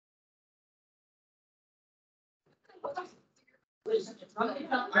I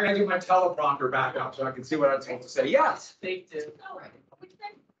gotta get my teleprompter back up so I can see what I'm supposed to say. Yes. They did.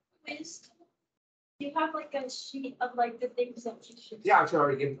 You have like a sheet of like the things that you should. Yeah, I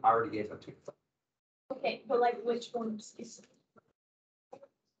already gave that to you. Okay, but like which ones is?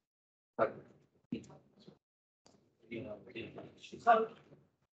 Like, Oh,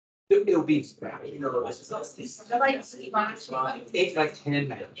 it'll be like, it's like 10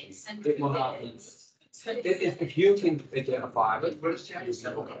 minutes. It will not be. If you can identify, let me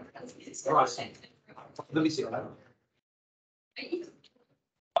see.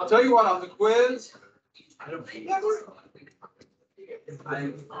 I'll tell you what, on the quiz. We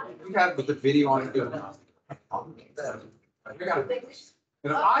had with the video on it.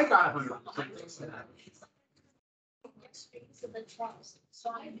 And I got 100%.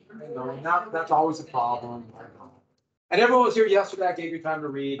 No, that's always a problem. And everyone was here yesterday. I gave you time to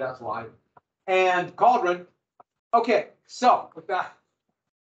read. That's why. And Cauldron. Okay, so with that.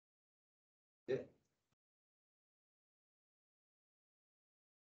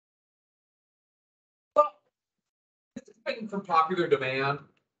 Well, it's been from popular demand.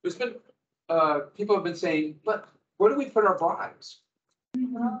 There's been people have been saying, but where do we put our bribes?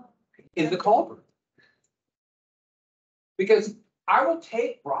 In the cauldron. Because I will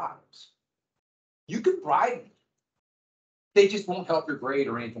take bribes. You can bribe me. They just won't help your grade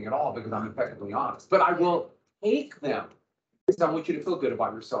or anything at all because I'm effectively honest. But I will take them because I want you to feel good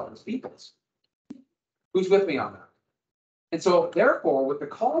about yourself as peoples. Who's with me on that? And so therefore, with the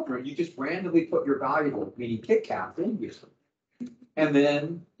cauldron, you just randomly put your valuable, meaning Kit Kat, in here. And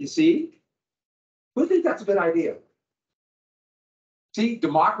then you see, who thinks that's a good idea? See,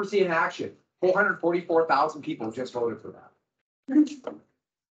 democracy in action. 444,000 people just voted for that.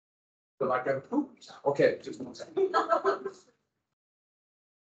 But like a poop. Okay, just one second.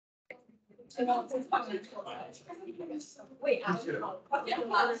 Wait,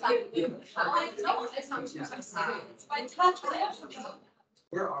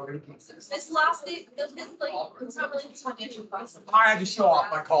 Where are we? this last day, it's not really this financial process. I had to show off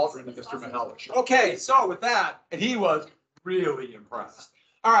my cauldron to Mr. Mihelish. Okay, so with that, and he was really impressed.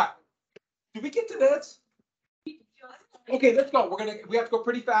 All right, did we get to this? Okay, let's go. We have to go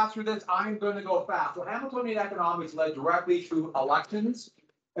pretty fast through this. I'm going to go fast. So Hamiltonian economics led directly to elections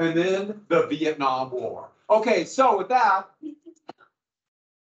and then the Vietnam War. Okay, so with that,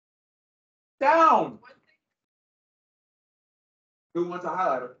 down. Who wants a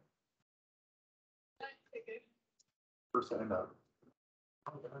highlighter? First hand up.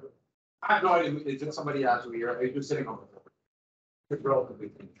 I have no idea. Is it somebody actually here? Are you just sitting on the floor? It's relatively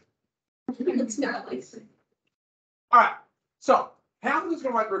clean. All right. So Hamilton's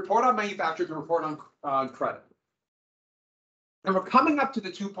going to write the report on manufacturers and report on credit. And we're coming up to the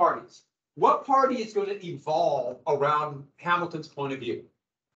two parties. What party is going to evolve around Hamilton's point of view?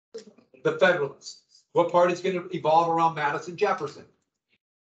 The Federalists. What party is going to evolve around Madison Jefferson?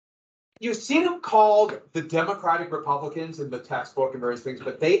 You see them called the Democratic Republicans in the textbook and various things,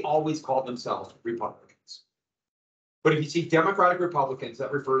 but they always call themselves Republicans. But if you see Democratic Republicans,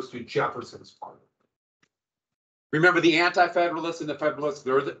 that refers to Jefferson's party. Remember the Anti-Federalists and the Federalists,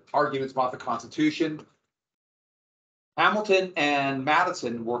 there are the arguments about the Constitution. Hamilton and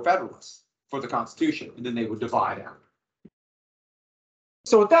Madison were Federalists for the Constitution, and then they would divide out.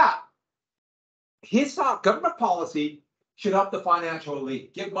 So with that, his thought, government policy should help the financial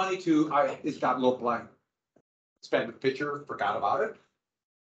elite. Give money to, it's got a little blank. Spend the picture, forgot about it.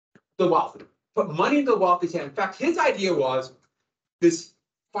 The wealthy. Put money in the wealthy's hand. In fact, his idea was this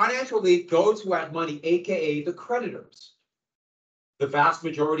financial elite, those who had money, aka the creditors. The vast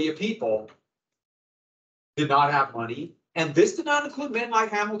majority of people did not have money. And this did not include men like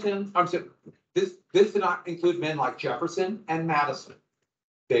Hamilton. I'm sorry, this did not include men like Jefferson and Madison.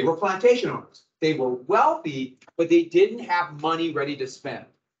 They were plantation owners. They were wealthy, but they didn't have money ready to spend.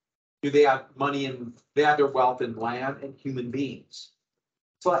 They had money and they had their wealth in land and human beings,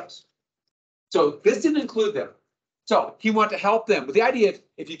 slaves. So this didn't include them. So he wanted to help them with the idea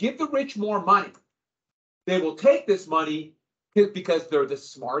if you give the rich more money, they will take this money because they're the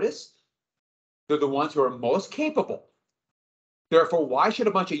smartest. They're the ones who are most capable. Therefore, why should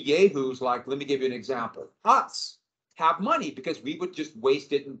a bunch of yahoos like, let me give you an example, us, have money? Because we would just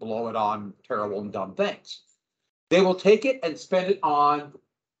waste it and blow it on terrible and dumb things. They will take it and spend it on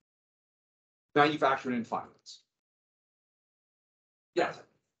manufacturing and finance. Yes.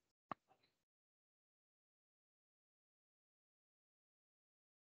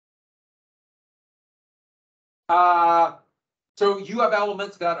 So you have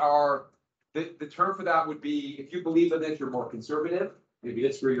elements that are, the term for that would be, if you believe in it, you're more conservative. Maybe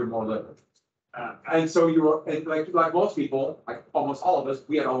it's where you're more liberal. And so you were, and like most people, like almost all of us,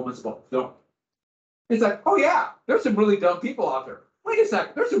 we had elements of both. So it's like, oh yeah, there's some really dumb people out there. Wait a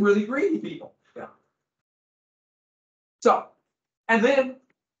second, there's some really greedy people. Yeah. So, and then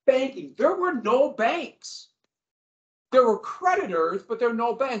banking, there were no banks. There were creditors, but there were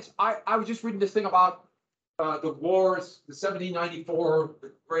no banks. I was just reading this thing about the wars, the 1794,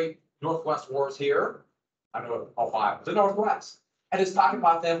 the great Northwest wars here. I don't know Ohio, the Northwest. And it's talking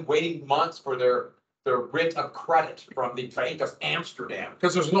about them waiting months for their writ of credit from the Bank of Amsterdam,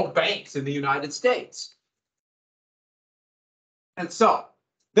 because there's no banks in the United States. And so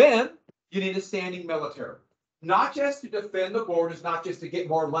then you need a standing military, not just to defend the borders, not just to get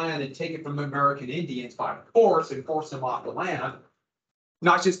more land and take it from the American Indians by force and force them off the land,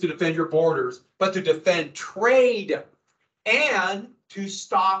 not just to defend your borders, but to defend trade and to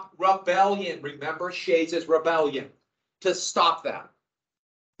stop rebellion. Remember Shays' rebellion, to stop that.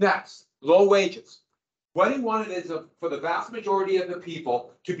 Next, low wages. What he wanted is for the vast majority of the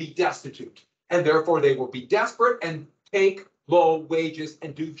people to be destitute, and therefore they will be desperate and take low wages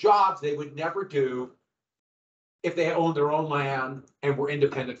and do jobs they would never do if they owned their own land and were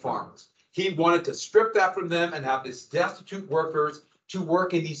independent farmers. He wanted to strip that from them and have this destitute workers to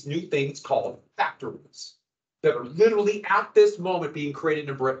work in these new things called factories that are literally at this moment being created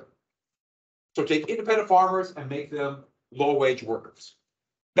in Britain. So take independent farmers and make them low-wage workers.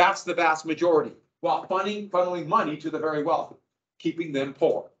 That's the vast majority, while funneling money to the very wealthy, keeping them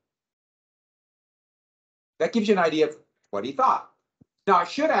poor. That gives you an idea of what he thought. Now, I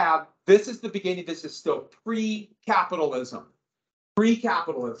should add, this is the beginning. This is still pre-capitalism.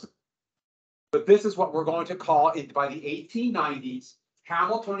 Pre-capitalism. But this is what we're going to call, by the 1890s,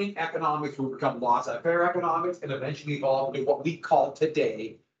 Hamiltonian economics will become laissez-faire economics and eventually evolve into what we call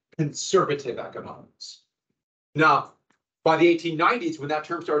today conservative economics. Now, by the 1890s, when that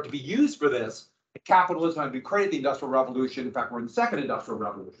term started to be used for this, capitalism had been created, the Industrial Revolution. In fact, we're in the second Industrial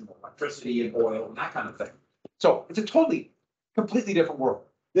Revolution, electricity and oil and that kind of thing. So it's a completely different world.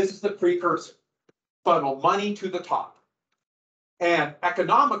 This is the precursor. Funnel money to the top. And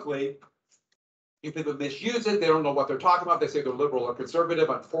economically, if people misuse it, they don't know what they're talking about. They say they're liberal or conservative.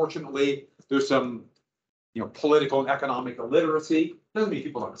 Unfortunately, there's some, political and economic illiteracy. Doesn't mean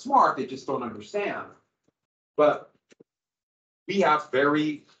people aren't smart, they just don't understand. But we have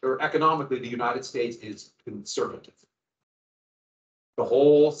economically, the United States is conservative. The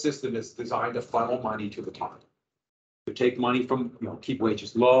whole system is designed to funnel money to the top. To take money from, keep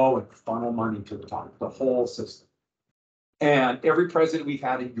wages low and funnel money to the top, the whole system. And every president we've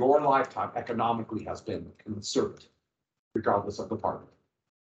had in your lifetime economically has been conservative, regardless of the party.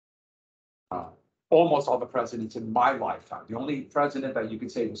 Almost all the presidents in my lifetime, the only president that you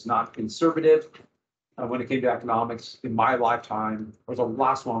could say was not conservative when it came to economics in my lifetime, or the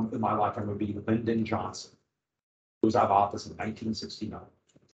last one in my lifetime, would be Lyndon Johnson, who was out of office in 1969.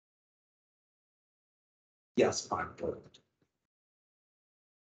 Yes, I'm good.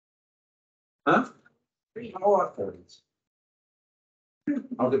 Huh? Oh, I'm 40s.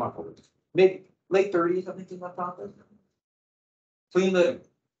 I'll do my 40s. Maybe late 30s, I think, in my office. Clean living.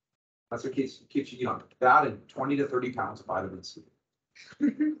 That's what keeps you young. That and 20 to 30 pounds of vitamin C.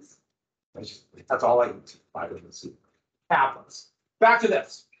 That's all I eat, vitamin C. Tablets. Back to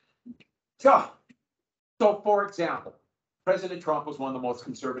this. So for example, President Trump was one of the most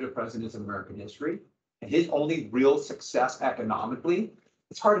conservative presidents in American history. And his only real success economically,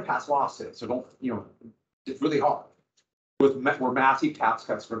 it's hard to pass laws today. So don't, it's really hard. Were massive tax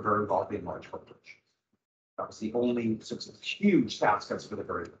cuts for very wealthy and large corporations. That was the only success. Huge tax cuts for the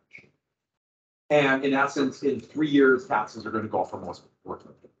very rich. And in essence, in 3 years, taxes are going to go up for most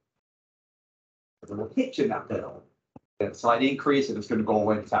working people. There's a little hitch in that bill. A slight increase, and it's going to go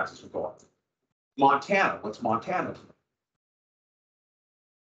away, and taxes will go up. Montana, what's Montana?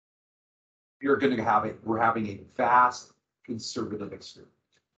 We're having a vast conservative experience.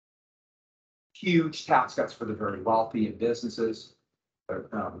 Huge tax cuts for the very wealthy and businesses.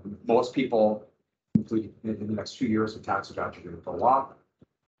 Most people, including in the next 2 years, the taxes are actually going to go up.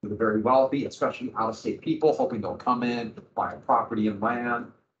 For the very wealthy, especially out-of-state people, hoping they'll come in, buy a property and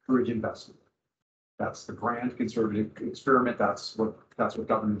land, encourage investment. That's the grand conservative experiment. That's what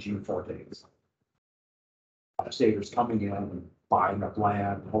Governor Gene Forte is. Out-of-staters coming in and buying up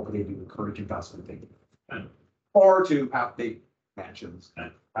land, hopefully to encourage investment, or to have big mansions,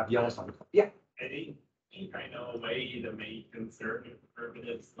 have Yellowstone. Yeah. Any kind of way to make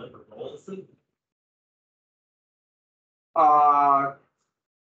conservatives liberals?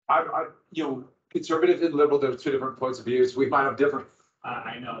 Conservative and liberal, there's two different points of views. We might have different.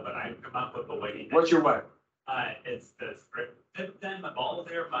 I know, but I've come up with a way. What's your way? It's to strip them of all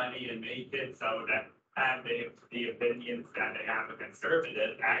their money and make it so that having the opinions that they have a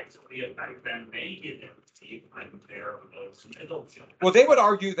conservative actually affect them negatively when they're those middle children. Well, they would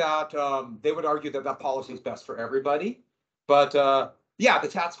argue that that policy is best for everybody, but yeah,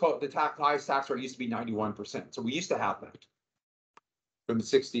 the highest tax rate used to be 91%. So we used to have that from the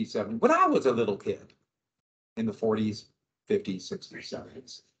 60s, 70s when I was a little kid in the 40s, 50s, 60s,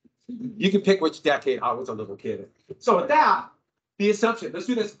 70s. You can pick which decade I was a little kid. So with that, the assumption, let's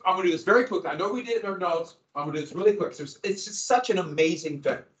do this. I'm going to do this very quickly. I know we did it in our notes. I'm going to do this really quick. So it's just such an amazing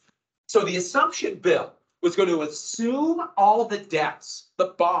thing. So the assumption bill was going to assume all the debts,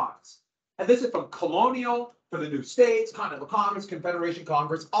 the bonds. And this is from colonial, for the new states, Continental Congress, Confederation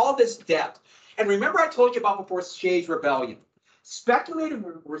Congress, all this debt. And remember I told you about before Shays' Rebellion. Speculators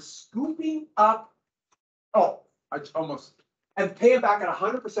were scooping up, and paying back at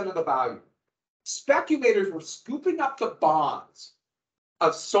 100% of the value. Speculators were scooping up the bonds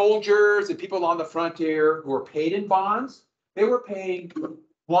of soldiers and people on the frontier who were paid in bonds. They were paying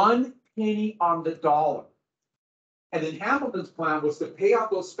 1 penny on the dollar. And then Hamilton's plan was to pay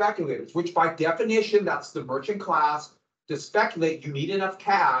off those speculators, which by definition, that's the merchant class. To speculate, you need enough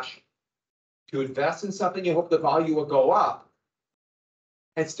cash to invest in something you hope the value will go up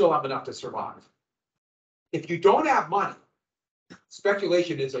and still have enough to survive. If you don't have money,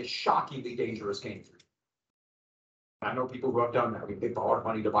 speculation is a shockingly dangerous game. I know people who have done that. They borrowed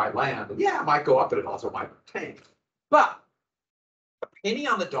money to buy land. And yeah, it might go up, but it also might tank. But a penny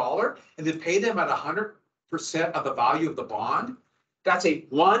on the dollar and then pay them at 100% of the value of the bond, that's a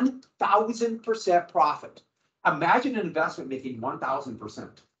 1,000% profit. Imagine an investment making 1,000%.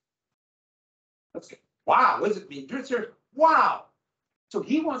 That's good. Wow, what does it mean? Wow. So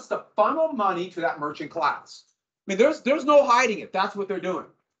he wants to funnel money to that merchant class. I mean, there's no hiding it. That's what they're doing.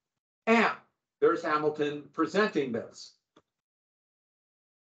 And there's Hamilton presenting this.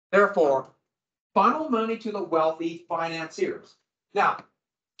 Therefore, funnel money to the wealthy financiers. Now,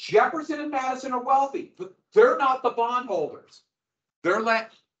 Jefferson and Madison are wealthy, but they're not the bondholders.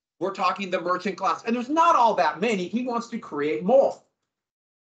 We're talking the merchant class, and there's not all that many. He wants to create more.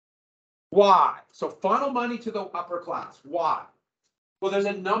 Why? So funnel money to the upper class. Why? Well, there's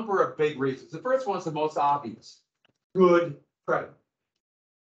a number of big reasons. The first one's the most obvious. Good credit.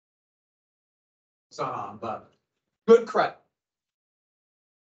 It's not on, but good credit.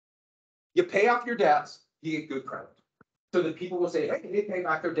 You pay off your debts, you get good credit. So that people will say, hey, they pay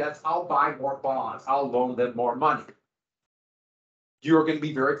back their debts, I'll buy more bonds, I'll loan them more money. You're going to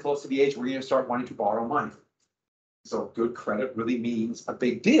be very close to the age where you're going to start wanting to borrow money. So good credit really means a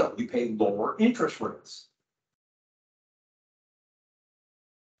big deal. You pay lower interest rates.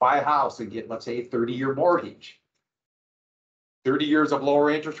 Buy a house and get, let's say, a 30-year mortgage. 30 years of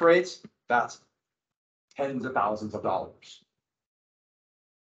lower interest rates, that's tens of thousands of dollars.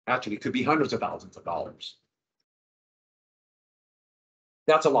 Actually, it could be hundreds of thousands of dollars.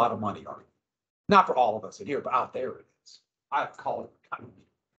 That's a lot of money, Artie. Not for all of us in here, but out there it is. I call it kind of.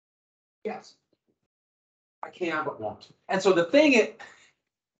 Yes. I can, but won't. And so the thing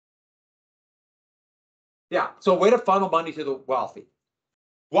so a way to funnel money to the wealthy.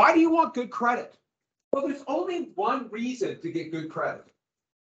 Why do you want good credit? Well, there's only one reason to get good credit.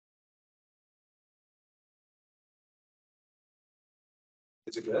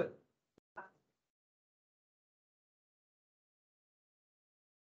 Is it good?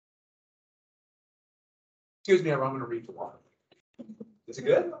 Excuse me, I'm going to read the water. Is it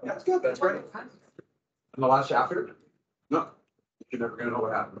good? Yeah, it's good. That's great. In the last chapter? No, you're never going to know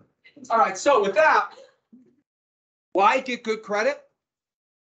what happened. All right, so with that, why get good credit?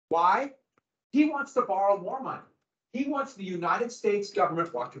 Why? He wants to borrow more money. He wants the United States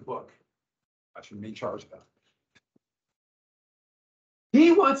government, watch your book. I should be in charge of that.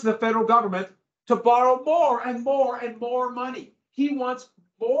 He wants the federal government to borrow more and more and more money. He wants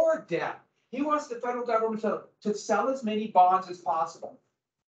more debt. He wants the federal government to sell as many bonds as possible.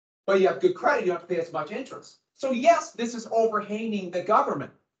 But you have good credit, you don't have to pay as much interest. So yes, this is overhanging the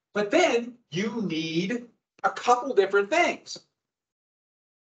government. But then you need a couple different things.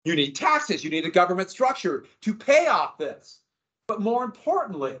 You need taxes, you need a government structure to pay off this. But more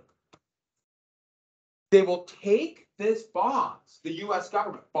importantly, they will take this bonds, the US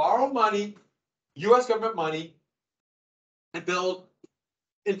government, borrow money, US government money, and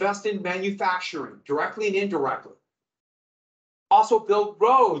invest in manufacturing, directly and indirectly. Also build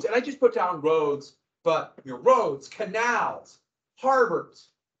roads, and I just put down roads, but roads, canals, harbors.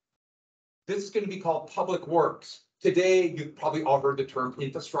 This is going to be called public works. Today, you've probably all heard the term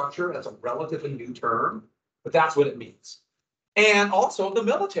infrastructure. That's a relatively new term, but that's what it means. And also the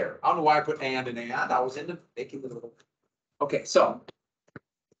military. I don't know why I put and. I was into making the little. Okay, so.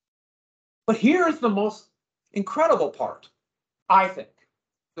 But here is the most incredible part, I think.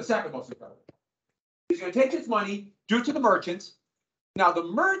 The second most incredible. He's going to take his money, due to the merchants. Now the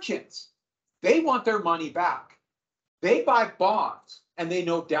merchants, they want their money back. They buy bonds and they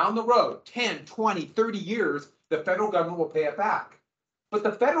know down the road, 10, 20, 30 years, the federal government will pay it back. But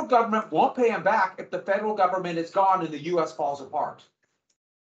the federal government won't pay them back if the federal government is gone and the US falls apart.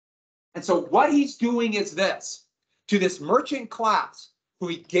 And so what he's doing is this, to this merchant class, who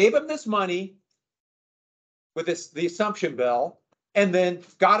he gave him this money with the assumption bill, and then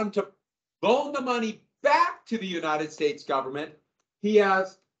got him to loan the money back to the United States government. He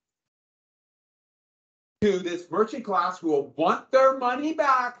has to this merchant class who will want their money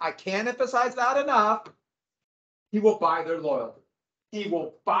back. I can't emphasize that enough. He will buy their loyalty. He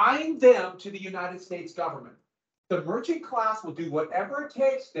will bind them to the United States government. The merchant class will do whatever it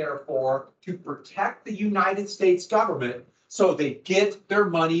takes, therefore, to protect the United States government so they get their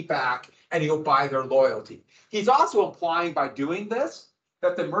money back and he'll buy their loyalty. He's also implying by doing this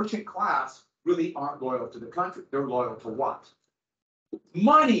that the merchant class really aren't loyal to the country. They're loyal to what?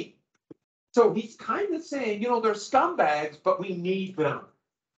 Money. So he's kind of saying, you know, they're scumbags, but we need them.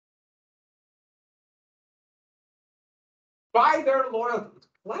 Buy their loyalty. It's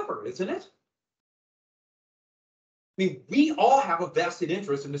clever, isn't it? I mean, we all have a vested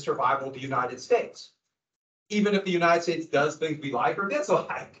interest in the survival of the United States. Even if the United States does things we like or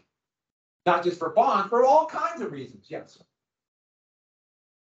dislike. Not just for bonds, for all kinds of reasons, yes.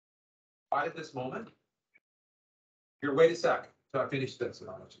 Right at this moment. Here, wait a sec till I finish this and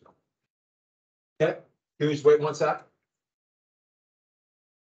I'll let you know. Okay, can you just wait 1 sec?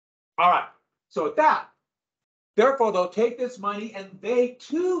 All right, so at that, therefore they'll take this money and they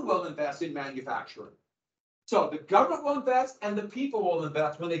too will invest in manufacturing. So the government will invest and the people will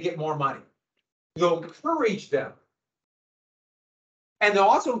invest when they get more money. They'll encourage them. And they'll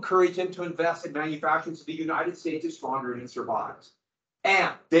also encourage them to invest in manufacturing so the United States is stronger and it survives.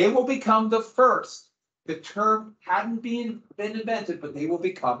 And they will become the first. The term hadn't been invented, but they will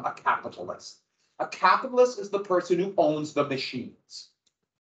become a capitalist. A capitalist is the person who owns the machines.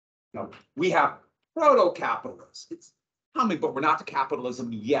 You know, we have proto-capitalists. It's coming, but we're not to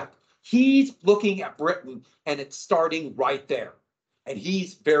capitalism yet. He's looking at Britain and it's starting right there. And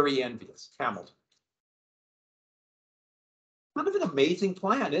he's very envious, Hamilton. Kind of an amazing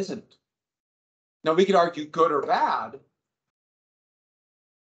plan, isn't it? Now we could argue good or bad.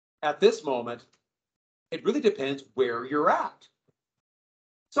 At this moment, it really depends where you're at.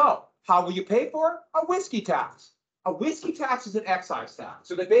 So, how will you pay for it? A whiskey tax. A whiskey tax is an excise tax.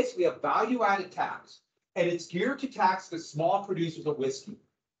 So they basically have value-added tax, and it's geared to tax the small producers of whiskey.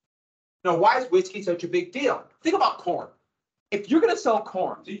 Now, why is whiskey such a big deal? Think about corn. If you're going to sell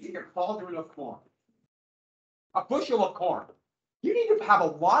corn, so you get your cauldron of corn, a bushel of corn, you need to have a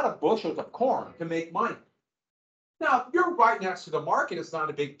lot of bushels of corn to make money. Now, if you're right next to the market, it's not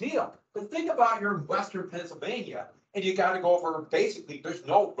a big deal. But think about you're in Western Pennsylvania, and you got to go over, basically, there's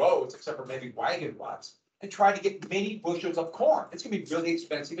no roads except for maybe wagon ruts, and try to get many bushels of corn. It's going to be really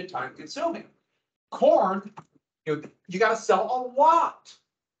expensive and time consuming. Corn, you got to sell a lot.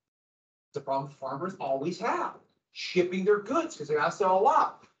 It's a problem farmers always have, shipping their goods because they got to sell a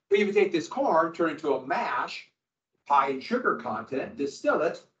lot. But if you take this corn, turn it into a mash, high in sugar content, distill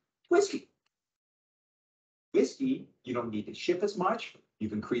it, whiskey. Whiskey, you don't need to ship as much.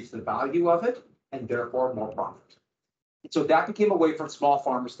 You've increased the value of it, and therefore more profit. So that became a way for small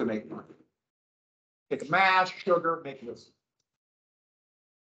farmers to make money. Take a mash, sugar, make whiskey.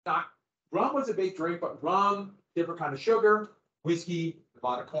 Now, rum was a big drink, but rum, different kind of sugar, whiskey, a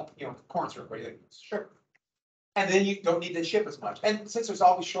lot of corn, corn syrup, right? Sugar. And then you don't need to ship as much. And since there's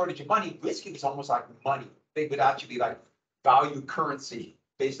always shortage of money, whiskey was almost like money. They would actually like value currency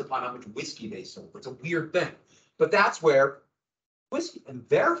based upon how much whiskey they sold. It's a weird thing. But that's where whiskey, and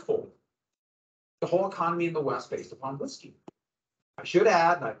therefore, the whole economy in the West based upon whiskey. I should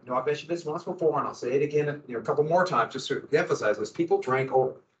add, and I know I've mentioned this once before, and I'll say it again a couple more times just to emphasize this. People drank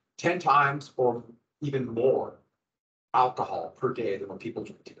over 10 times or even more alcohol per day than what people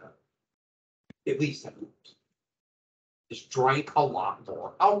drink today. At least 10 times. Just drank a lot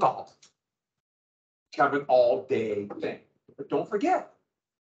more alcohol. It's kind of an all-day thing. But don't forget,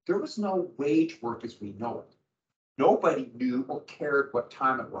 there was no wage work as we know it. Nobody knew or cared what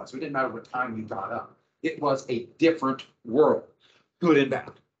time it was. It didn't matter what time you got up. It was a different world, good and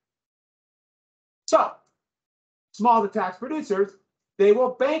bad. So, small tax producers, they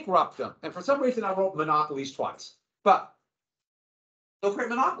will bankrupt them. And for some reason, I wrote monopolies twice. But they'll create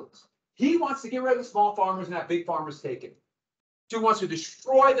monopolies. He wants to get rid of the small farmers and have big farmers take it. She wants to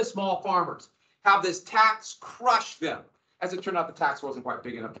destroy the small farmers, have this tax crush them. As it turned out, the tax wasn't quite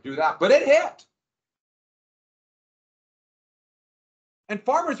big enough to do that, but it hit. And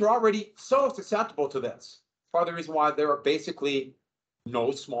farmers are already so susceptible to this. Part of the reason why there are basically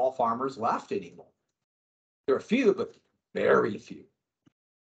no small farmers left anymore. There are a few, but very few.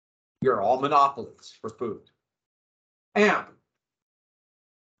 You're all monopolies for food. And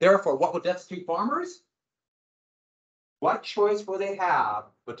therefore, what would destitute farmers? What choice will they have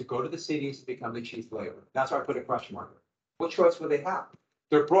but to go to the cities to become the cheap labor? That's why I put a question mark. What choice will they have?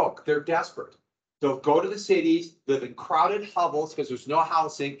 They're broke. They're desperate. They'll go to the cities, live in crowded hovels because there's no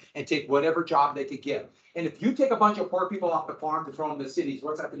housing, and take whatever job they could get. And if you take a bunch of poor people off the farm to throw them in the cities,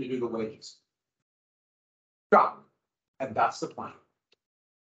 what's that going to do to wages? Drop. And that's the plan.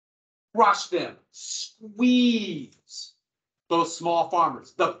 Crush them, squeeze those small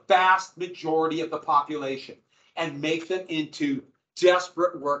farmers, the vast majority of the population, and make them into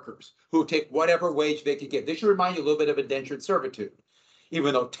desperate workers who take whatever wage they could get. This should remind you a little bit of indentured servitude,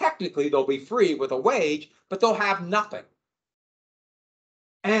 even though technically they'll be free with a wage, but they'll have nothing.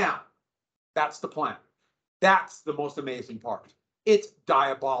 And that's the plan. That's the most amazing part. It's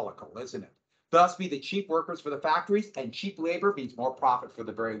diabolical, isn't it? Thus be the cheap workers for the factories, and cheap labor means more profit for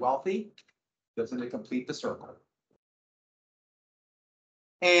the very wealthy. Doesn't it complete the circle?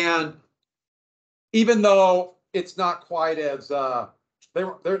 And even though it's not quite as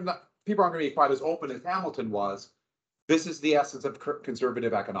they're not, people aren't going to be quite as open as Hamilton was, this is the essence of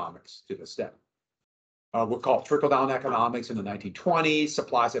conservative economics to this day. We'll call it trickle-down economics in the 1920s,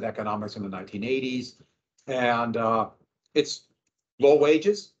 supply-side economics in the 1980s, and it's low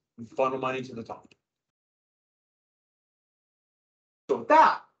wages and funnel money to the top. So with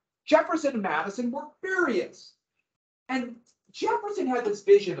that, Jefferson and Madison were furious. And Jefferson had this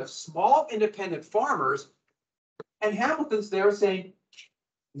vision of small independent farmers, and Hamilton's there saying,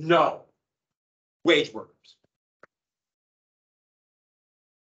 no, wage workers.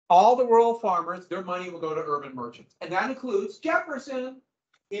 All the rural farmers, their money will go to urban merchants. And that includes Jefferson.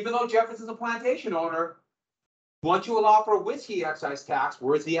 Even though Jefferson's a plantation owner, once you allow for a whiskey excise tax,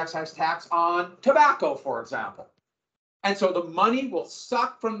 where's the excise tax on tobacco, for example? And so the money will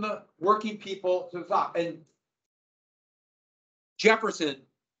suck from the working people to the top. And Jefferson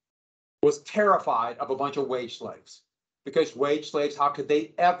was terrified of a bunch of wage slaves, because wage slaves, how could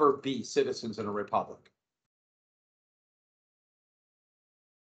they ever be citizens in a republic?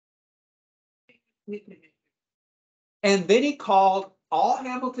 And then he called, all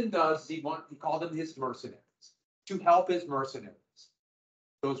Hamilton does is he called them his mercenaries, to help his mercenaries.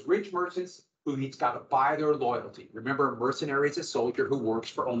 Those rich merchants who he's got to buy their loyalty. Remember, a mercenary is a soldier who works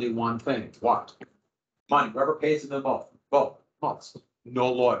for only one thing. What? Money. Whoever pays them both months.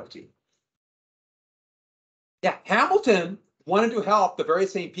 No loyalty. Yeah, Hamilton wanted to help the very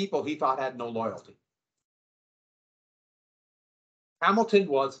same people he thought had no loyalty. Hamilton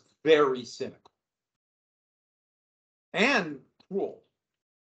was very cynical and cruel.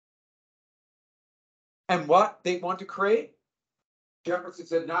 And what they want to create? Jefferson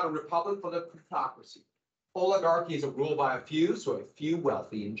said, not a republic, but a plutocracy. Oligarchy is a rule by a few, so a few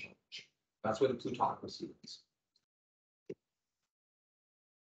wealthy in charge. That's what a plutocracy is.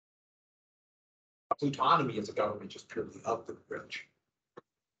 A plutonomy is a government just purely of the rich.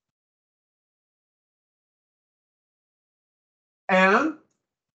 And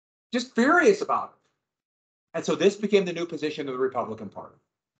just furious about it. And so this became the new position of the Republican Party.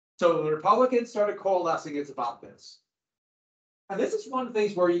 So the Republicans started coalescing. It's about this. And this is one of the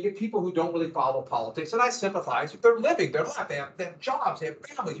things where you get people who don't really follow politics, and I sympathize with their living, their life, they have jobs, they have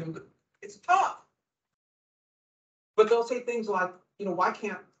families, it's tough. But they'll say things like, why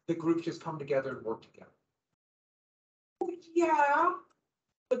can't the groups just come together and work together? Well, yeah,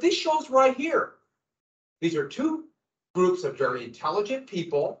 but this shows right here. These are two groups of very intelligent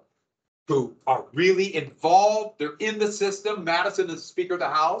people who are really involved. They're in the system. Madison is Speaker of the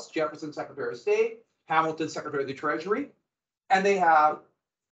House, Jefferson Secretary of State, Hamilton Secretary of the Treasury. And they have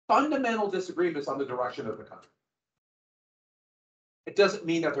fundamental disagreements on the direction of the country. It doesn't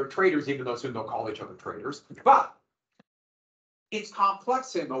mean that they're traitors, even though soon they'll call each other traitors, but it's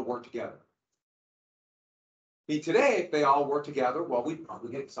complex and they'll work together. I mean, today, if they all work together, well, we'd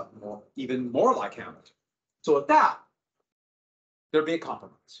probably get something more, even more like Hamilton. So at that, there'd be a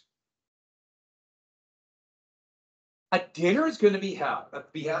compromise. A dinner is going to be held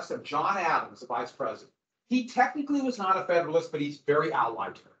at the behest of John Adams, the vice president. He technically was not a Federalist, but he's very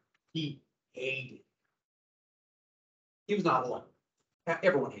allied to her. He hated him. He was not alone.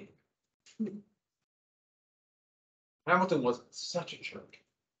 Everyone hated him. Hamilton was such a jerk.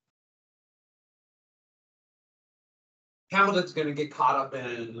 Hamilton's gonna get caught up in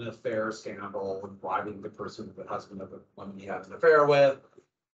an affair scandal and bribing the person, the husband of the woman he has an affair with.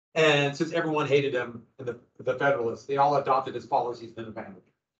 And since everyone hated him, and the Federalists, they all adopted his policies and abandoned him.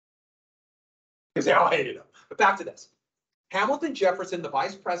 Because they all hated him. But back to this. Hamilton, Jefferson, the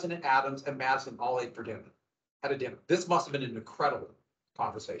Vice President Adams, and Madison all ate for dinner. Had a dinner. This must have been an incredible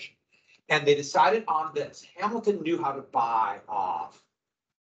conversation. And they decided on this. Hamilton knew how to buy off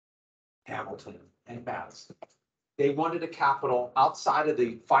Hamilton and Madison. They wanted a capital outside of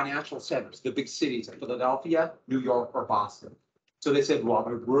the financial centers, the big cities of Philadelphia, New York, or Boston. So they said, well,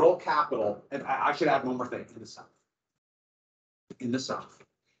 a rural capital, and I should add one more thing, in the South. In the South.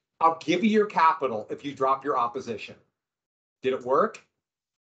 I'll give you your capital if you drop your opposition. Did it work?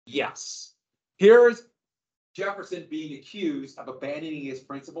 Yes. Here's Jefferson being accused of abandoning his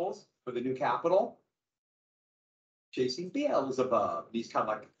principles for the new capital. Chasing Beelzebub. He's kind of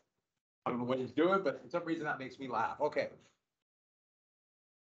like, I don't know what he's doing, but for some reason that makes me laugh. Okay.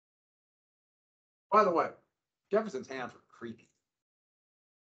 By the way, Jefferson's hands were creepy.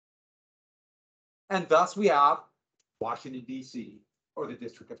 And thus we have Washington, D.C., or the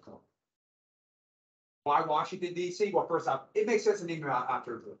District of Columbia. Why Washington, D.C.? Well, first off, it makes sense even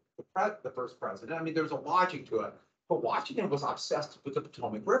after the first president. I mean, there's a logic to it. But Washington was obsessed with the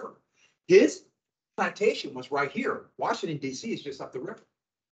Potomac River. His plantation was right here. Washington, D.C. is just up the river.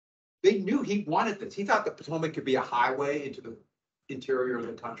 They knew he wanted this. He thought the Potomac could be a highway into the interior of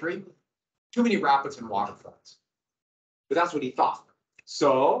the country. Too many rapids and waterfronts. But that's what he thought.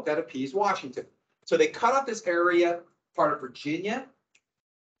 So that appeased Washington. So they cut off this area, part of Virginia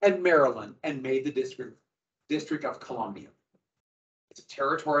and Maryland, and made the District of Columbia. It's a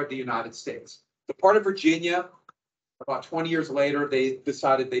territory of the United States. The part of Virginia, about 20 years later, they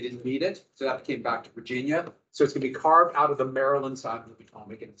decided they didn't need it. So that came back to Virginia. So it's going to be carved out of the Maryland side of the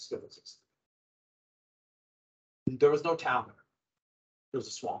Potomac, and it still exists. There was no town there. There was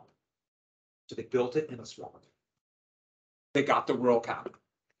a swamp. So they built it in a swamp. They got the rural capital.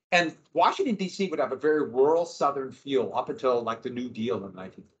 And Washington, D.C. would have a very rural southern feel up until like the New Deal in the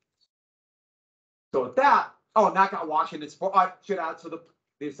 1950s. So with that, oh, and that got Washington, I should add, so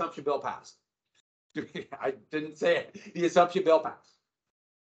the Assumption Bill passed. I didn't say it. The Assumption Bill passed.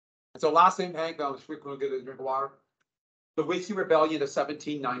 And so last name, Hank, I was quick, we'll get a drink of water. The Whiskey Rebellion of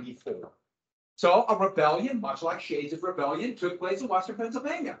 1794. So a rebellion, much like Shades' rebellion, took place in Western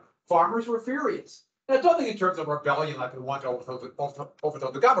Pennsylvania. Farmers were furious. Now, don't think in terms of rebellion like they want to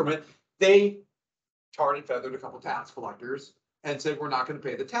overthrow the government. They tarred and feathered a couple tax collectors and said, we're not going to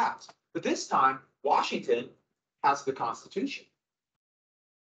pay the tax. But this time, Washington has the Constitution.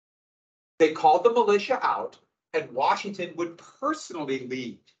 They called the militia out, and Washington would personally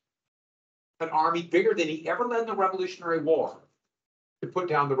lead an army bigger than he ever led in the Revolutionary War to put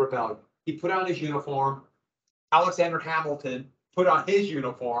down the rebellion. He put on his uniform. Alexander Hamilton put on his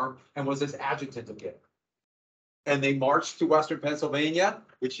uniform and was his adjutant again. And they marched to Western Pennsylvania,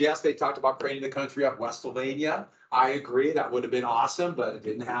 which, yes, they talked about creating the country of Westsylvania. I agree, that would have been awesome, but it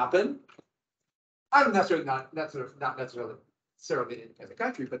didn't happen. I don't necessarily, not necessarily the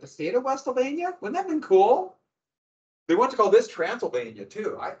country, but the state of Westsylvania, wouldn't that have been cool? They want to call this Transylvania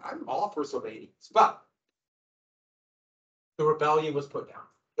too. I'm all for Sylvanians, but the rebellion was put down.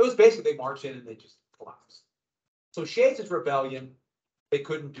 It was basically they marched in and they just collapsed. So Shades' rebellion, they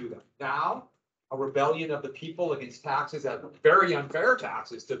couldn't do that. Now, a rebellion of the people against taxes, that very unfair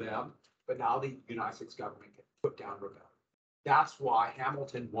taxes to them, but now the United States government can put down rebellion. That's why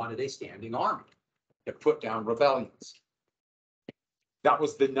Hamilton wanted a standing army to put down rebellions. That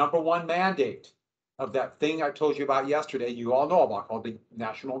was the #1 mandate of that thing I told you about yesterday, you all know about, called the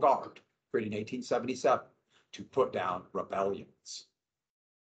National Guard, created in 1877, to put down rebellions.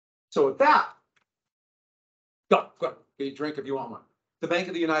 So with that, go, get a drink if you want one. The Bank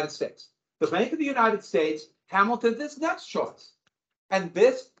of the United States. The Bank of the United States, Hamilton, this next choice. And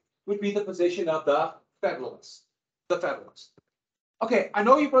this would be the position of the Federalists. The Federalists. Okay, I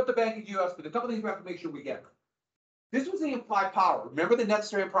know you brought the Bank of the U.S., but a couple things we have to make sure we get. This was the implied power. Remember the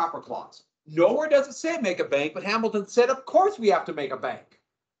necessary and proper clause. Nowhere does it say make a bank, but Hamilton said, of course we have to make a bank.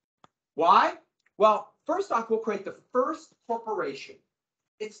 Why? Well, first off, we'll create the first corporation.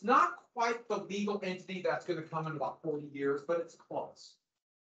 It's not quite the legal entity that's going to come in about 40 years, but it's close.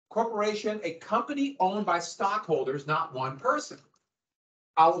 Corporation, a company owned by stockholders, not one person.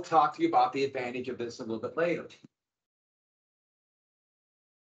 I will talk to you about the advantage of this a little bit later.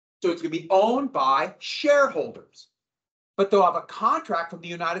 So it's going to be owned by shareholders, but they'll have a contract from the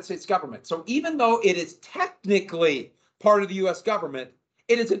United States government. So even though it is technically part of the US government,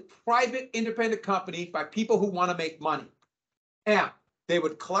 it is a private independent company by people who want to make money. And they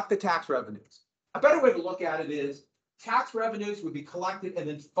would collect the tax revenues. A better way to look at it is tax revenues would be collected and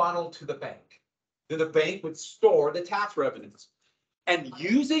then funneled to the bank. Then the bank would store the tax revenues. And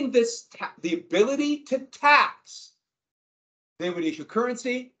using this, the ability to tax, they would issue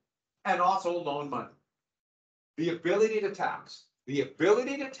currency and also loan money. The ability to tax. The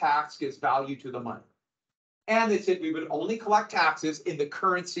ability to tax gives value to the money. And they said we would only collect taxes in the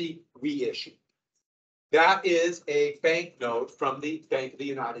currency we issue. That is a banknote from the Bank of the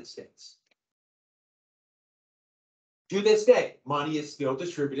United States. To this day, money is still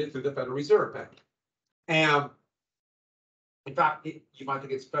distributed through the Federal Reserve Bank. And in fact, you might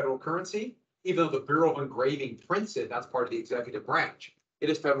think it's federal currency, even though the Bureau of Engraving prints it, that's part of the executive branch. It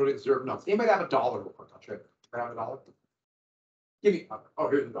is Federal Reserve notes. Anybody have a dollar real quick? I'll show you. I have a dollar. Give me, oh,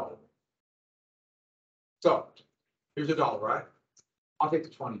 here's a dollar. So, here's a dollar, right? I'll take the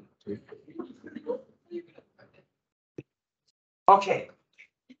 20. Okay.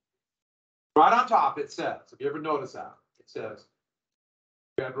 Right on top, it says, if you ever notice that, it says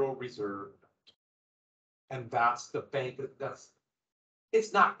Federal Reserve. And that's the bank,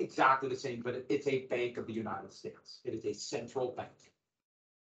 it's not exactly the same, but it's a bank of the United States. It is a central bank.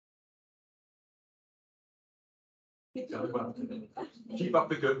 Keep up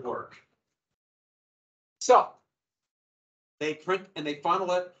the good work. So, they print and they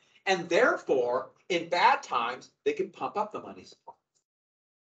funnel it, and therefore, in bad times, they can pump up the money supply.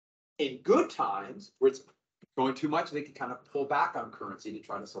 In good times, where it's going too much, they can kind of pull back on currency to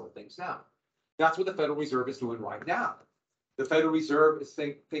try to slow things down. That's what the Federal Reserve is doing right now. The Federal Reserve is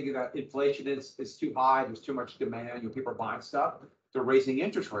thinking that inflation is too high, there's too much demand, people are buying stuff. They're raising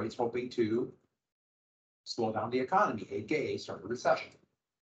interest rates, hoping to slow down the economy, aka start a recession,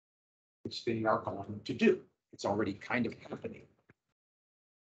 which they are going to do. It's already kind of happening.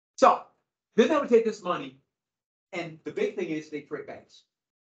 So then they would take this money, and the big thing is they create banks.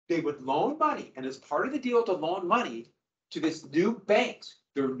 They would loan money, and as part of the deal to loan money to this new banks,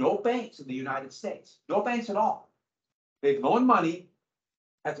 there are no banks in the United States, no banks at all. They loan money.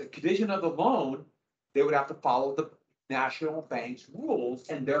 As a condition of the loan, they would have to follow the national bank's rules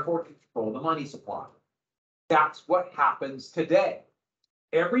and therefore control the money supply. That's what happens today.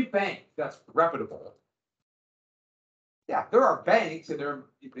 Every bank that's reputable, yeah, there are banks and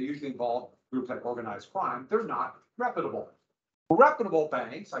they usually involve groups like organized crime. They're not reputable. Reputable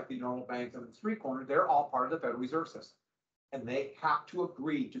banks, like the normal banks on the street corner, they're all part of the Federal Reserve System. And they have to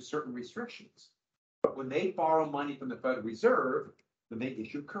agree to certain restrictions. But when they borrow money from the Federal Reserve, then they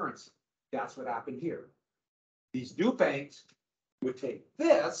issue currency. That's what happened here. These new banks would take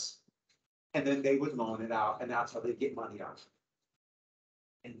this, and then they would loan it out, and that's how they get money out.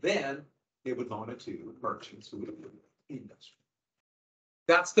 And then they would loan it to merchants who would be in industry.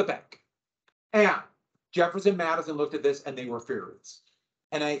 That's the bank. And Jefferson, Madison looked at this, and they were furious.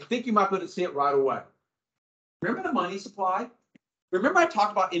 And I think you might be able to see it right away. Remember the money supply? Remember I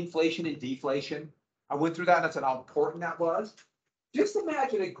talked about inflation and deflation? I went through that and I said how important that was. Just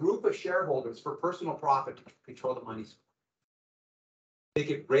imagine a group of shareholders for personal profit to control the money supply. They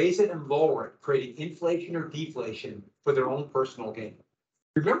could raise it and lower it, creating inflation or deflation for their own personal gain.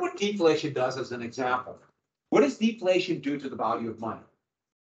 Remember what deflation does as an example. What does deflation do to the value of money?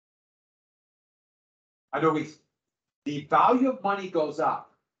 I know the value of money goes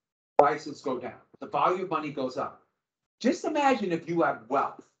up, prices go down. The value of money goes up. Just imagine if you had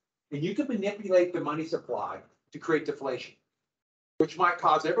wealth and you could manipulate the money supply to create deflation, which might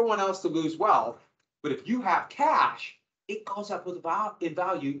cause everyone else to lose wealth. But if you have cash, it goes up in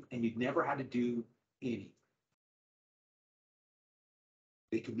value and you've never had to do anything.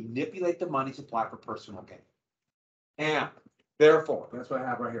 They can manipulate the money supply for personal gain. And therefore, that's what I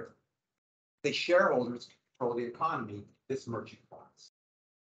have right here. The shareholders control the economy, this merchant class.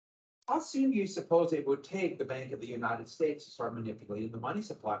 How soon do you suppose it would take the Bank of the United States to start manipulating the money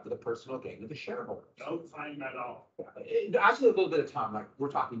supply for the personal gain of the shareholders? No time at all. Actually, a little bit of time, like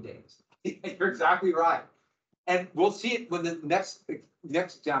we're talking days. You're exactly right. And we'll see it when the next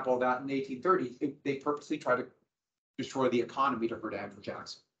example of that in the 1830s, they purposely try to destroy the economy to hurt Andrew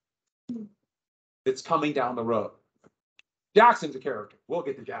Jackson. It's coming down the road. Jackson's a character. We'll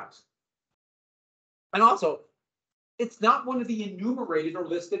get to Jackson. And also, it's not one of the enumerated or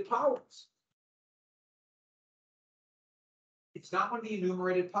listed powers. It's not one of the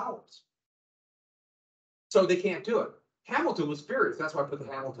enumerated powers. So they can't do it. Hamilton was furious. That's why I put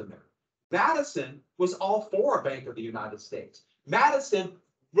the Hamilton there. Madison was all for a Bank of the United States. Madison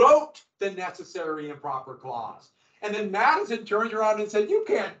wrote the necessary and proper clause. And then Madison turned around and said, you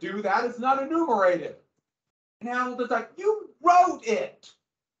can't do that. It's not enumerated. And Hamilton's like, you wrote it.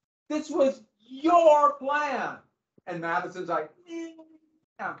 This was your plan. And Madison's like,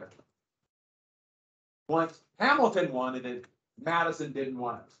 okay. once Hamilton won it, and Madison didn't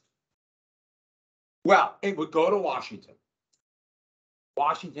want it. Well, it would go to Washington.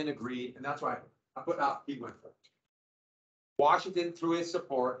 Washington agreed, and that's why I put out, he went for it. Washington threw his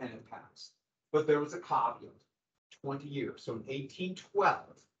support and it passed. But there was a caveat, 20 years. So in 1812,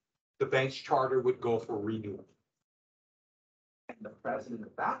 the bank's charter would go for renewal. And the president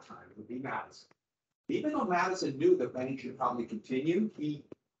at that time would be Madison. Even though Madison knew the bank should probably continue,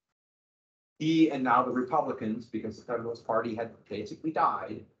 he and now the Republicans, because the Federalist Party had basically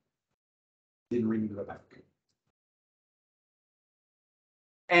died, didn't renew the bank.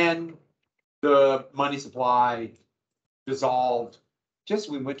 And the money supply dissolved just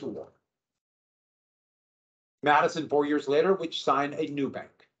as we went to war. Madison, 4 years later, which signed a new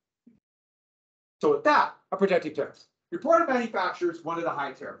bank. So with that, a protective tariff. Reported manufacturers wanted a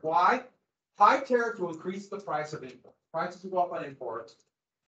high tariff. Why? High tariff will increase the price of import. Prices will go up on imports,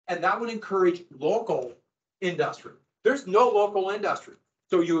 and that would encourage local industry. There's no local industry,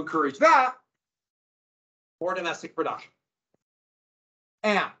 so you encourage that for domestic production.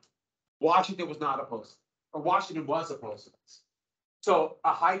 And Washington was not opposed, or Washington was opposed to this. So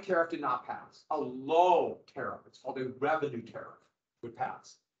a high tariff did not pass. A low tariff, it's called a revenue tariff, would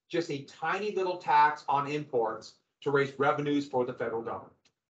pass. Just a tiny little tax on imports to raise revenues for the federal government.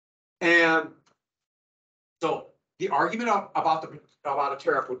 And so the argument about a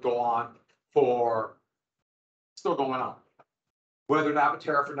tariff would go on for, still going on, whether to have a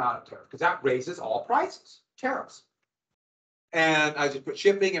tariff or not a tariff, because that raises all prices, tariffs. And I just put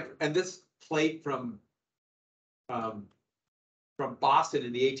shipping, and this plate from Boston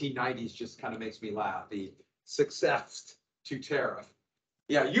in the 1890s just kind of makes me laugh. The success to tariff.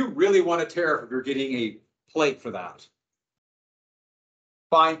 Yeah, you really want a tariff if you're getting a plate for that.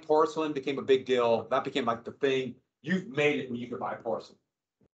 Fine porcelain became a big deal. That became like the thing. You've made it when you could buy porcelain.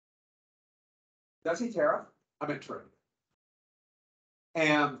 That's a tariff. I meant trade.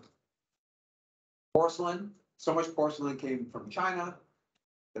 And porcelain, so much porcelain came from China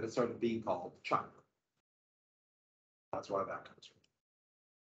that it started being called China. That's where that comes from.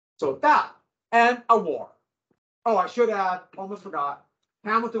 So that and a war. Oh, I should add, almost forgot.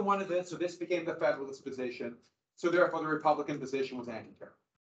 Hamilton wanted this, so this became the Federalist position. So therefore, the Republican position was anti-tariff.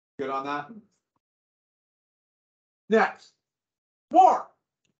 Good on that? Next, war.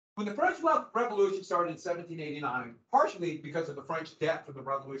 When the French Revolution started in 1789, partially because of the French debt from the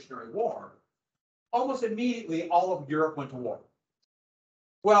Revolutionary War, almost immediately all of Europe went to war.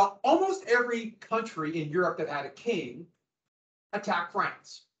 Well, almost every country in Europe that had a king attacked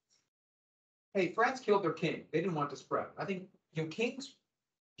France. Hey, France killed their king. They didn't want to spread. I think kings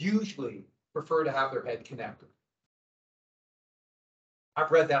usually prefer to have their head connected.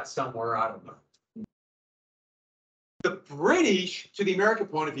 I've read that somewhere, I don't know. The British, to the American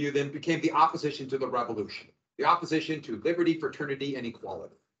point of view, then became the opposition to the revolution, the opposition to liberty, fraternity, and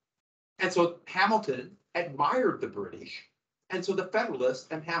equality. And so Hamilton admired the British, and so the Federalists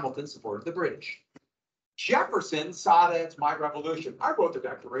and Hamilton supported the British. Jefferson saw that it's my revolution. I wrote the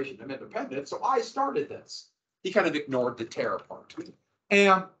Declaration of Independence, so I started this. He kind of ignored the terror part.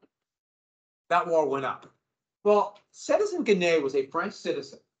 And that war went up. Well, Citizen Guinea was a French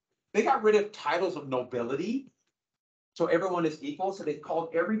citizen. They got rid of titles of nobility, so everyone is equal, so they called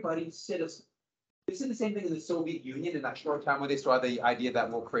everybody citizen. They did the same thing in the Soviet Union in that short time when they saw the idea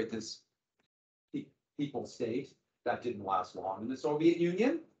that we'll create this people state. That didn't last long in the Soviet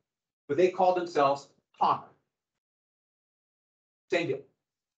Union, but they called themselves comrade. Same deal.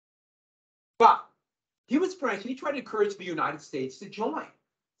 But he was French, and he tried to encourage the United States to join,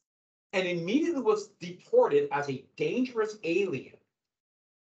 and immediately was deported as a dangerous alien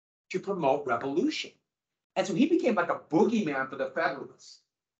to promote revolution. And so he became like a boogeyman for the Federalists.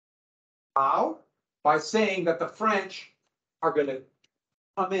 How? By saying that the French are going to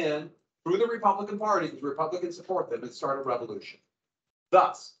come in through the Republican Party, the Republicans support them, and start a revolution.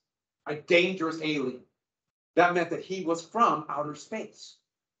 Thus, a dangerous alien. That meant that he was from outer space.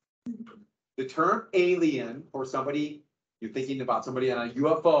 The term alien, or somebody, you're thinking about somebody on a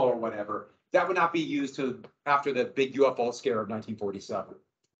UFO or whatever, that would not be used after the big UFO scare of 1947.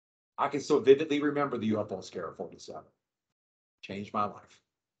 I can still vividly remember the UFO scare of 47. Changed my life.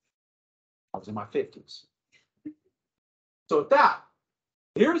 I was in my 50s. So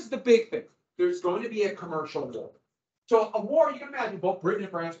here's the big thing. There's going to be a commercial war. So a war, you can imagine both Britain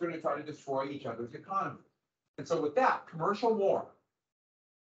and France are going to try to destroy each other's economy. And so with that, commercial war.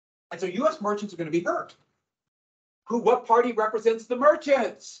 And so US merchants are going to be hurt. What party represents the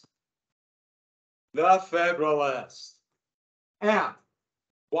merchants? The Federalists. And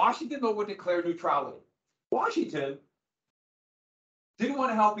Washington, though, would declare neutrality. Washington Didn't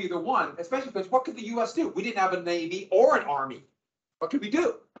want to help either one, especially because what could the US do? We didn't have a Navy or an Army. What could we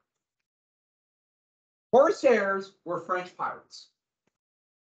do? Corsairs were French pirates.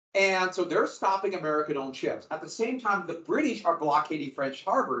 And so they're stopping American-owned ships. At the same time, the British are blockading French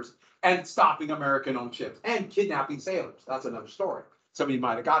harbors and stopping American-owned ships and kidnapping sailors. That's another story. Somebody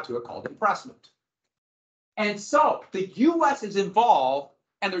might have got to it called impressment. And so the US is involved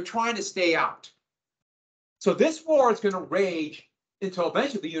and they're trying to stay out. So this war is going to rage until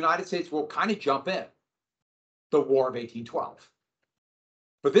eventually the United States will kind of jump in. The War of 1812.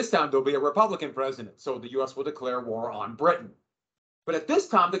 But this time there'll be a Republican president. So the US will declare war on Britain. But at this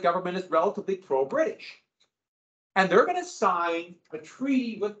time, the government is relatively pro-British. And they're going to sign a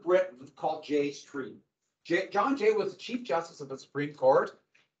treaty with Britain called Jay's Treaty. John Jay was the Chief Justice of the Supreme Court.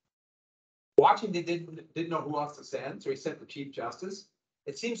 Washington didn't know who else to send, so he sent the Chief Justice.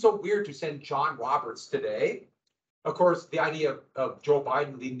 It seems so weird to send John Roberts today. Of course, the idea of Joe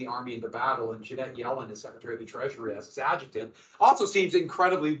Biden leading the army into battle and Jeanette Yellen as Secretary of the Treasury as his adjutant also seems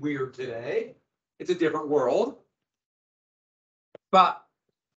incredibly weird today. It's a different world. But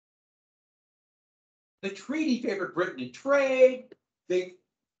the treaty favored Britain in trade. They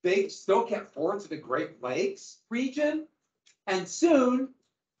still kept forts in the Great Lakes region. And soon,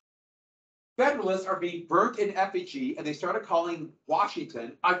 Federalists are being burnt in effigy, and they started calling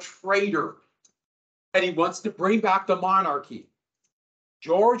Washington a traitor. And he wants to bring back the monarchy.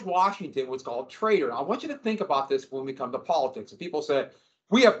 George Washington was called traitor. I want you to think about this when we come to politics. And people say,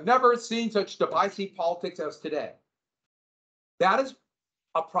 we have never seen such divisive politics as today. That is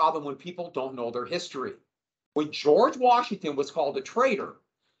a problem when people don't know their history. When George Washington was called a traitor,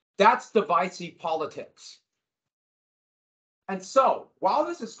 that's divisive politics. And so, while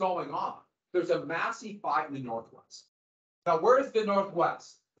this is going on, there's a massive fight in the Northwest. Now, where is the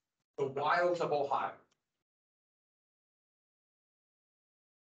Northwest? The wilds of Ohio.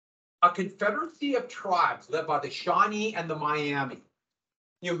 A confederacy of tribes led by the Shawnee and the Miami.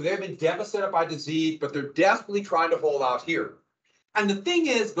 You know, they've been devastated by disease, but they're desperately trying to hold out here. And the thing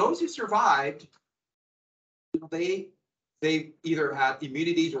is, those who survived, you know, they either had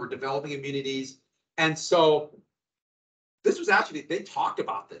immunities or were developing immunities. And so this was actually, they talked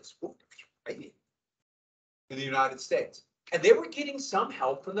about this in the United States. And they were getting some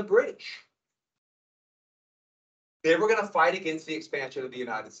help from the British. They were going to fight against the expansion of the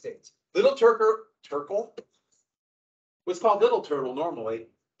United States. Little Turtle was called Little Turtle normally.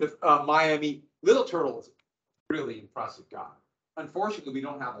 The Miami Little Turtle was a really impressive guy. Unfortunately, we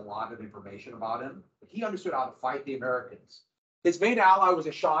don't have a lot of information about him, but he understood how to fight the Americans. His main ally was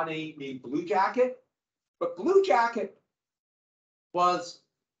a Shawnee named Blue Jacket, but Blue Jacket was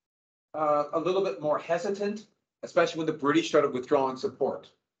a little bit more hesitant, especially when the British started withdrawing support.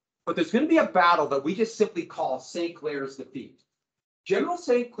 But there's going to be a battle that we just simply call St. Clair's defeat. General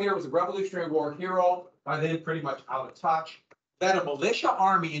St. Clair was a Revolutionary War hero, by then pretty much out of touch, led a militia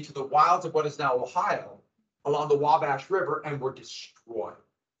army into the wilds of what is now Ohio, along the Wabash River, and were destroyed.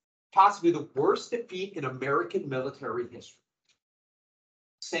 Possibly the worst defeat in American military history.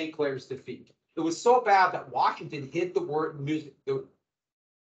 St. Clair's defeat. It was so bad that Washington hid the word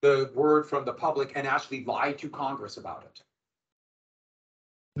from the public and actually lied to Congress about it.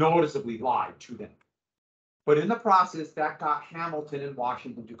 Noticeably lied to them. But in the process, that got Hamilton and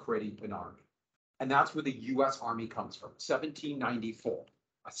Washington to create an army. And that's where the US Army comes from, 1794,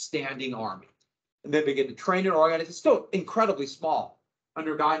 a standing army. And they begin to train and organize. It's still incredibly small,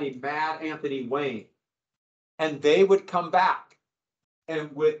 under a guy named Mad Anthony Wayne. And they would come back.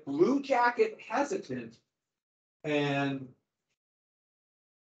 And with Blue Jacket hesitant, and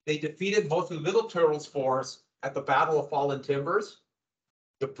they defeated mostly Little Turtle's force at the Battle of Fallen Timbers.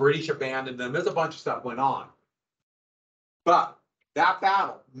 The British abandoned them. There's a bunch of stuff went on. But that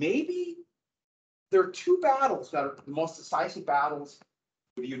battle, maybe there are two battles that are the most decisive battles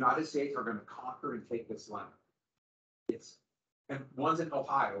the United States are going to conquer and take this land. And one's in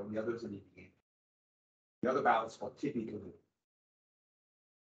Ohio and the other's in Indiana. The other battle is called Tippecanoe.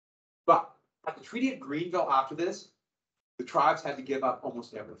 But at the Treaty of Greenville after this, the tribes had to give up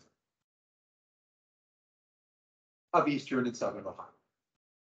almost everything of eastern and southern Ohio.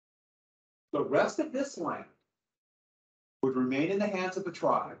 The rest of this land would remain in the hands of the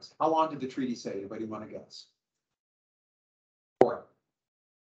tribes. How long did the treaty say? Anybody want to guess? Forever.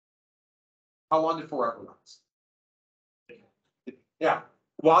 How long did forever last? Yeah.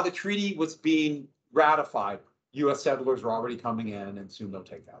 While the treaty was being ratified, U.S. settlers were already coming in, and soon they'll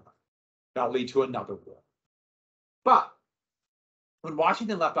take that land. That'll lead to another war. But when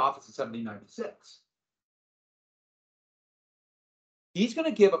Washington left office in 1796, he's going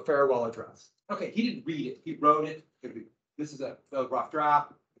to give a farewell address. Okay, he didn't read it. He wrote it. this is a rough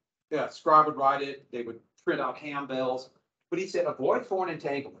draft. Yeah, scribe would write it, they would print out handbills. But he said, avoid foreign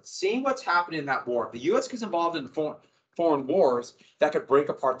entanglement. Seeing what's happening in that war, if the U.S. gets involved in foreign wars, that could break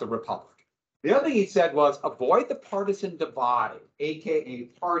apart the republic. The other thing he said was, avoid the partisan divide, aka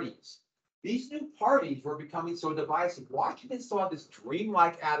parties. These new parties were becoming so divisive. Washington still had this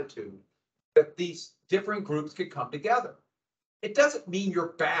dreamlike attitude that these different groups could come together. It doesn't mean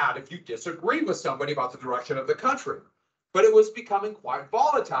you're bad if you disagree with somebody about the direction of the country. But it was becoming quite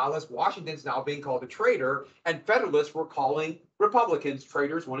volatile as Washington's now being called a traitor, and Federalists were calling Republicans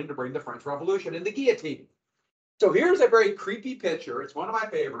traitors, wanting to bring the French Revolution and the guillotine. So here's a very creepy picture. It's one of my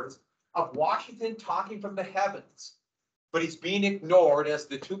favorites of Washington talking from the heavens, but he's being ignored as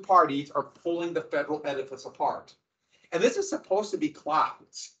the two parties are pulling the federal edifice apart. And this is supposed to be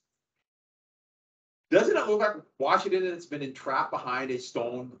clouds. Doesn't it look like Washington has been entrapped behind a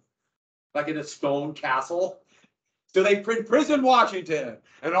stone, like in a stone castle? So they imprisoned Washington,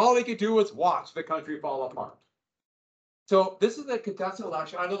 and all they could do was watch the country fall apart. So this is the contested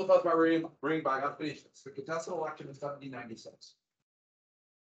election. I know the buzz by reading, but I got to finish this. The contested election in 1796.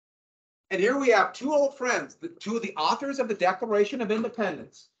 And here we have two old friends, two of the authors of the Declaration of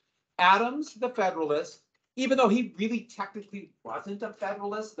Independence. Adams, the Federalist, even though he really technically wasn't a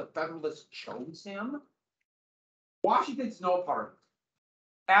Federalist, the Federalists chose him. Washington's no part.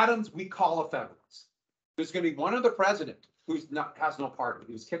 Adams, we call a Federalist. There's going to be one other president who's has no party.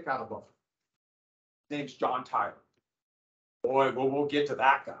 He was kicked out of both. His name's John Tyler. Boy, we'll get to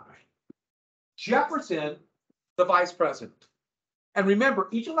that guy. Jefferson, the vice president. And remember,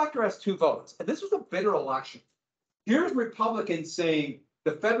 each elector has 2 votes. And this was a bitter election. Here's Republicans saying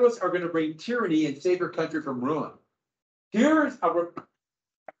the Federalists are going to bring tyranny and save your country from ruin. Here's a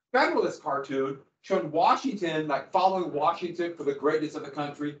Federalist cartoon showing Washington, like following Washington for the greatness of the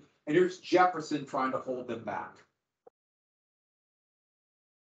country. And here's Jefferson trying to hold them back.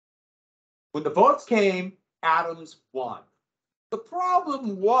 When the votes came, Adams won. The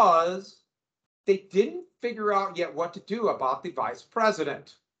problem was they didn't figure out yet what to do about the vice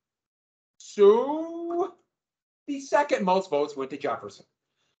president. So the second most votes went to Jefferson.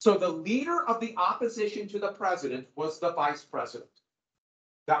 So the leader of the opposition to the president was the vice president.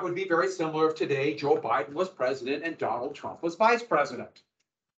 That would be very similar if today Joe Biden was president and Donald Trump was vice president.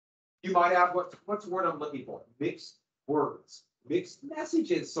 You might have, what's the word I'm looking for? Mixed words, mixed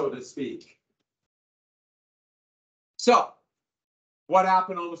messages, so to speak. So what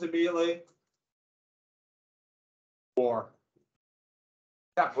happened almost immediately? War.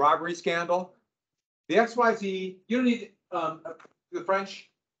 That bribery scandal. The XYZ, you don't need, the French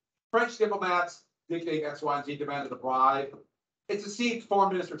diplomats dictate X, Y, and Z demanded a bribe. It's a seat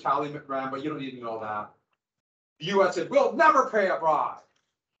Foreign Minister Talleyrand, but you don't need to know that. The U.S. said, we'll never pay a bribe.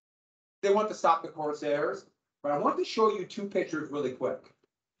 They want to stop the Corsairs, but I want to show you 2 pictures really quick.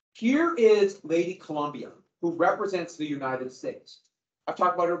 Here is Lady Columbia, who represents the United States. I've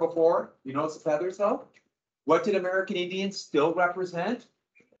talked about her before. You notice the feathers, though? What did American Indians still represent?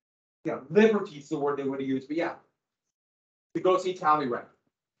 Yeah, liberty is the word they would have used, but yeah. To go see Talleyrand.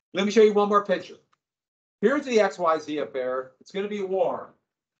 Let me show you one more picture. Here's the XYZ affair. It's going to be a war.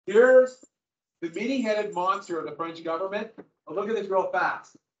 Here's the many-headed monster of the French government. Oh, look at this real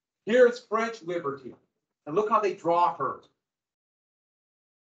fast. Here's French liberty. And look how they draw her.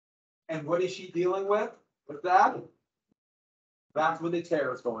 And what is she dealing with? With that? That's when the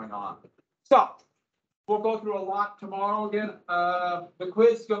terror is going on. So, we'll go through a lot tomorrow again. The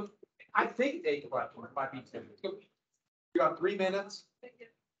quiz goes, I think 8 questions, it might be 10. You got 3 minutes. Thank you.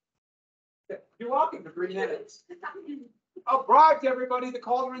 You're welcome to 3 minutes. Oh, bribed everybody, the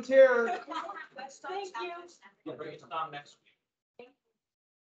cauldron's here. Thank you. We'll bring it on next week.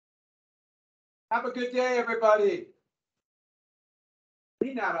 Have a good day, everybody.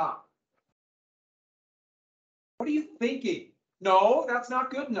 Clean that up. What are you thinking? No, that's not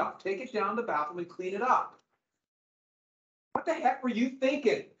good enough. Take it down to the bathroom and clean it up. What the heck were you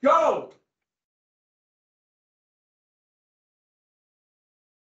thinking? Go!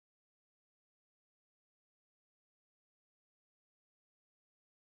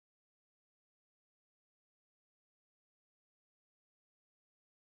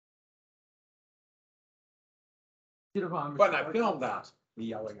 But I filmed that. Me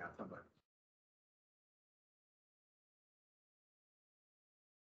yelling at somebody.